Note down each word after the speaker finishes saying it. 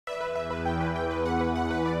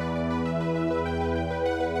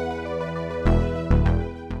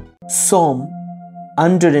Psalm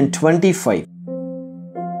 125.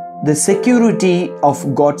 The security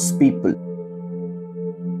of God's people.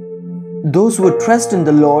 Those who trust in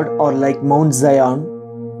the Lord are like Mount Zion,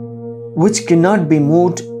 which cannot be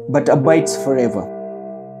moved but abides forever.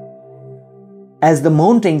 As the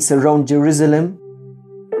mountains surround Jerusalem,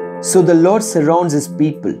 so the Lord surrounds His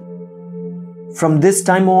people, from this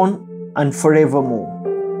time on and forevermore.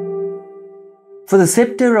 For the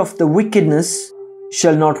scepter of the wickedness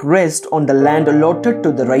shall not rest on the land allotted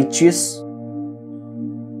to the righteous,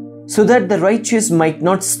 so that the righteous might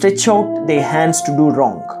not stretch out their hands to do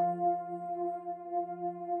wrong.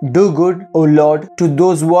 Do good, O Lord, to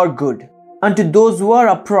those who are good, and to those who are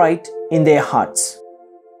upright in their hearts.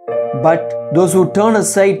 But those who turn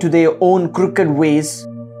aside to their own crooked ways,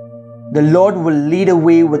 the Lord will lead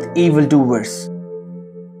away with evildoers.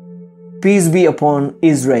 Peace be upon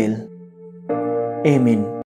Israel. Amen.